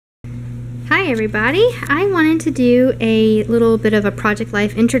Hi everybody, I wanted to do a little bit of a Project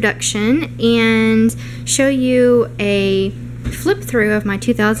Life introduction and show you a flip through of my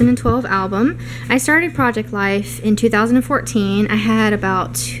 2012 album. I started Project Life in 2014. I had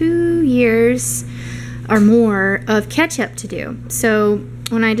about 2 years or more of catch up to do. So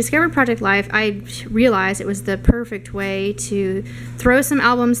when I discovered Project Life, I realized it was the perfect way to throw some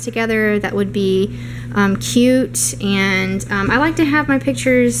albums together that would be cute, and I like to have my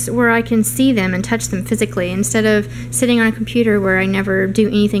pictures where I can see them and touch them physically instead of sitting on a computer where I never do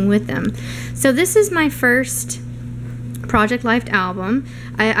anything with them. So this is my first Project Life album.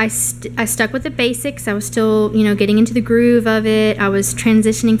 I stuck with the basics. I was still, getting into the groove of it. I was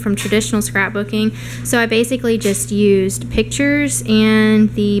transitioning from traditional scrapbooking. So I basically just used pictures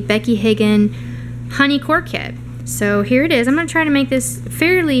and the Becky Higgin Honey Core Kit. So here it is. I'm going to try to make this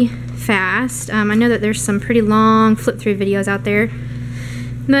fairly fast. I know that there's some pretty long flip through videos out there.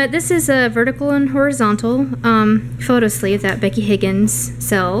 But this is a vertical and horizontal photo sleeve that Becky Higgins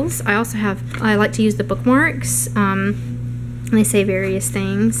sells. I like to use the bookmarks. They say various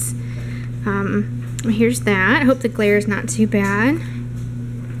things. Here's that. I hope the glare is not too bad.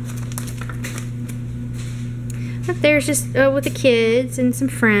 Up there's just with the kids and some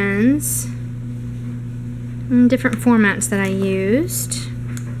friends. And different formats that I used.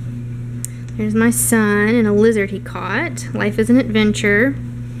 There's my son and a lizard he caught. Life is an adventure.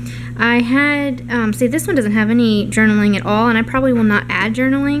 I had, see, this one doesn't have any journaling at all, and I probably will not add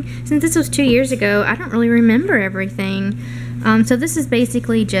journaling. Since this was 2 years ago, I don't really remember everything. So this is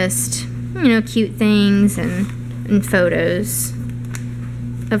basically just, cute things and photos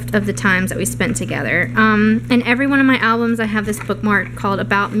of the times that we spent together. And every one of my albums, I have this bookmark called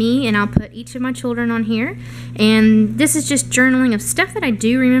About Me, and I'll put each of my children on here. And this is just journaling of stuff that I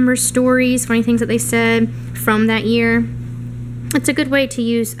do remember, stories, funny things that they said from that year. It's a good way to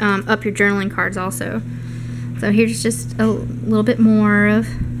use up your journaling cards also. So here's just a little bit more of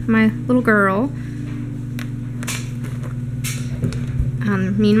my little girl.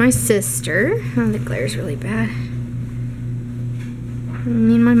 Me and my sister. Oh, the glare's really bad.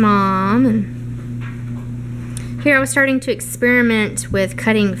 Me and my mom. And here I was starting to experiment with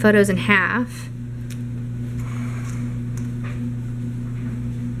cutting photos in half.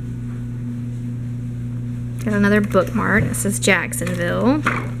 Got another bookmark that says Jacksonville.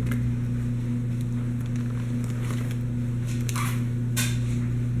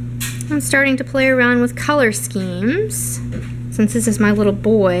 I'm starting to play around with color schemes. Since this is my little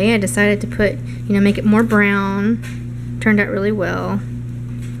boy, I decided to put, make it more brown. Turned out really well.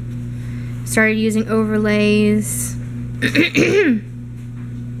 Started using overlays.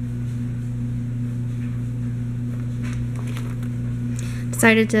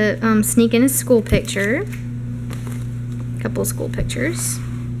 Decided to sneak in a school picture. A couple of school pictures.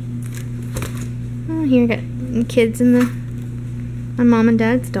 Oh, here I got the kids and my mom and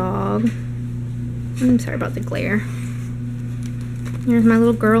dad's dog. I'm sorry about the glare. Here's my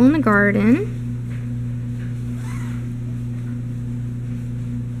little girl in the garden.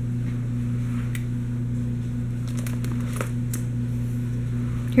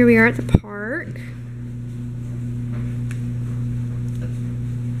 Here we are at the park.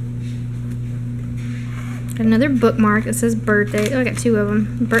 Got another bookmark that says birthday. Oh, I got two of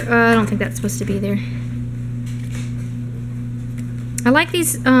them. I don't think that's supposed to be there. I like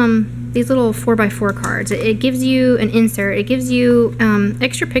these little 4x4 cards. It gives you an insert. It gives you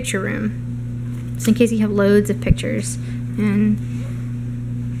extra picture room, just in case you have loads of pictures. And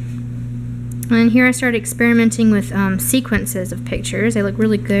here I started experimenting with sequences of pictures. They look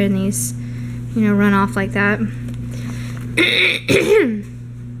really good, and these, run off like that.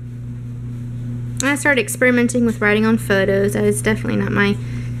 I started experimenting with writing on photos. That is definitely not my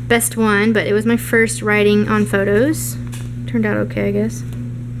best one, but it was my first writing on photos. Turned out okay, I guess.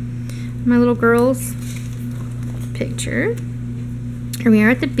 My little girl's picture. Here we are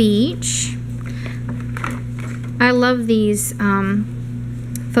at the beach. I love these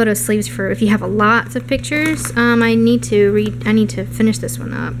photo sleeves for if you have lots of pictures. I need to finish this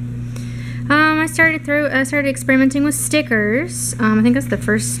one up. I started experimenting with stickers. I think that's the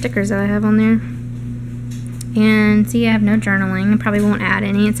first stickers that I have on there. And see, I have no journaling. I probably won't add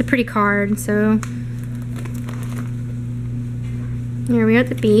any. It's a pretty card, so. Here we are at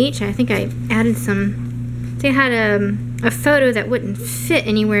the beach. I think I added some. I had a photo that wouldn't fit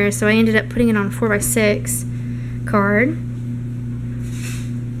anywhere, so I ended up putting it on a 4x6 card.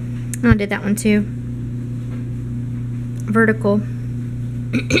 Oh, I did that one too. Vertical.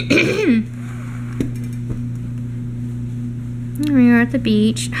 Here we are at the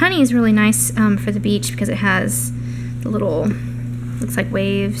beach. Honey is really nice for the beach because it has the little looks like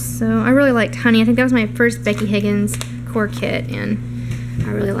waves. So I really liked Honey. I think that was my first Becky Higgins core kit, and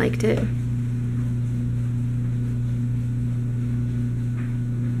I really liked it.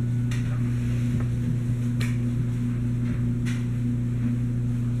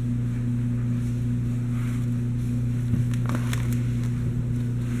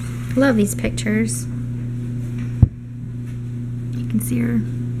 Love these pictures. You can see her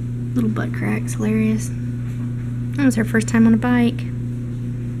little butt cracks, hilarious. That was her first time on a bike.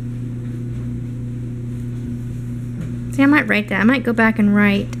 See, I might write that. I might go back and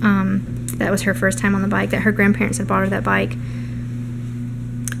write that was her first time on the bike, that her grandparents had bought her that bike.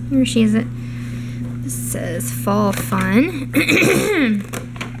 Here she is. This says Fall Fun.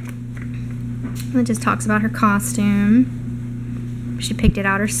 It just talks about her costume. She picked it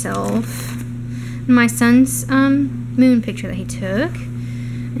out herself. My son's moon picture that he took.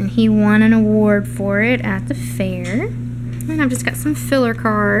 And he won an award for it at the fair. And I've just got some filler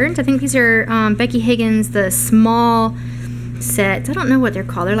cards. I think these are Becky Higgins, the small sets. I don't know what they're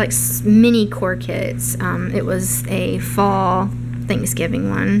called. They're like mini core kits. It was a fall Thanksgiving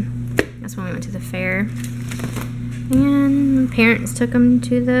one. That's when we went to the fair. And my parents took them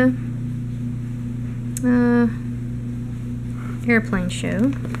to the airplane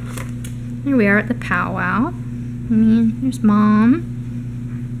show. Here we are at the powwow. And there's Mom.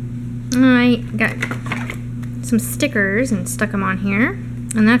 I got some stickers and stuck them on here,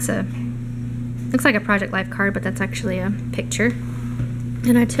 and that's looks like a Project Life card, but that's actually a picture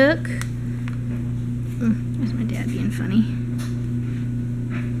that I took. There's my dad being funny.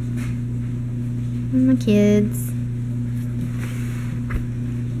 And my kids.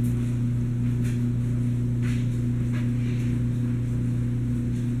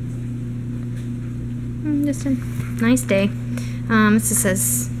 Just a nice day. This just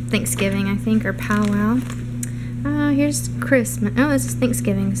says Thanksgiving, I think, or powwow. Here's Christmas. Oh, this is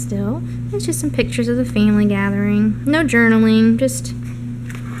Thanksgiving still. It's just some pictures of the family gathering. No journaling, just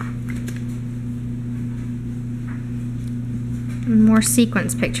more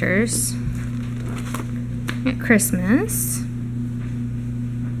sequence pictures. At Christmas.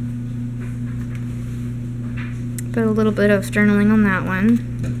 Put a little bit of journaling on that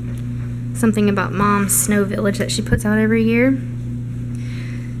one. Something about Mom's snow village that she puts out every year.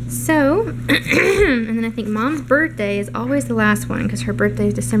 So, and then I think Mom's birthday is always the last one because her birthday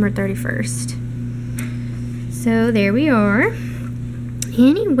is December 31st. So there we are.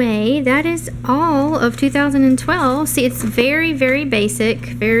 Anyway, that is all of 2012. See, it's very, very basic,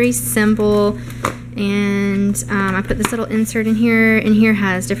 very simple. And I put this little insert in here. And here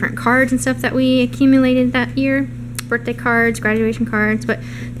has different cards and stuff that we accumulated that year. Birthday cards, graduation cards. But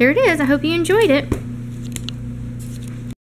there it is. I hope you enjoyed it.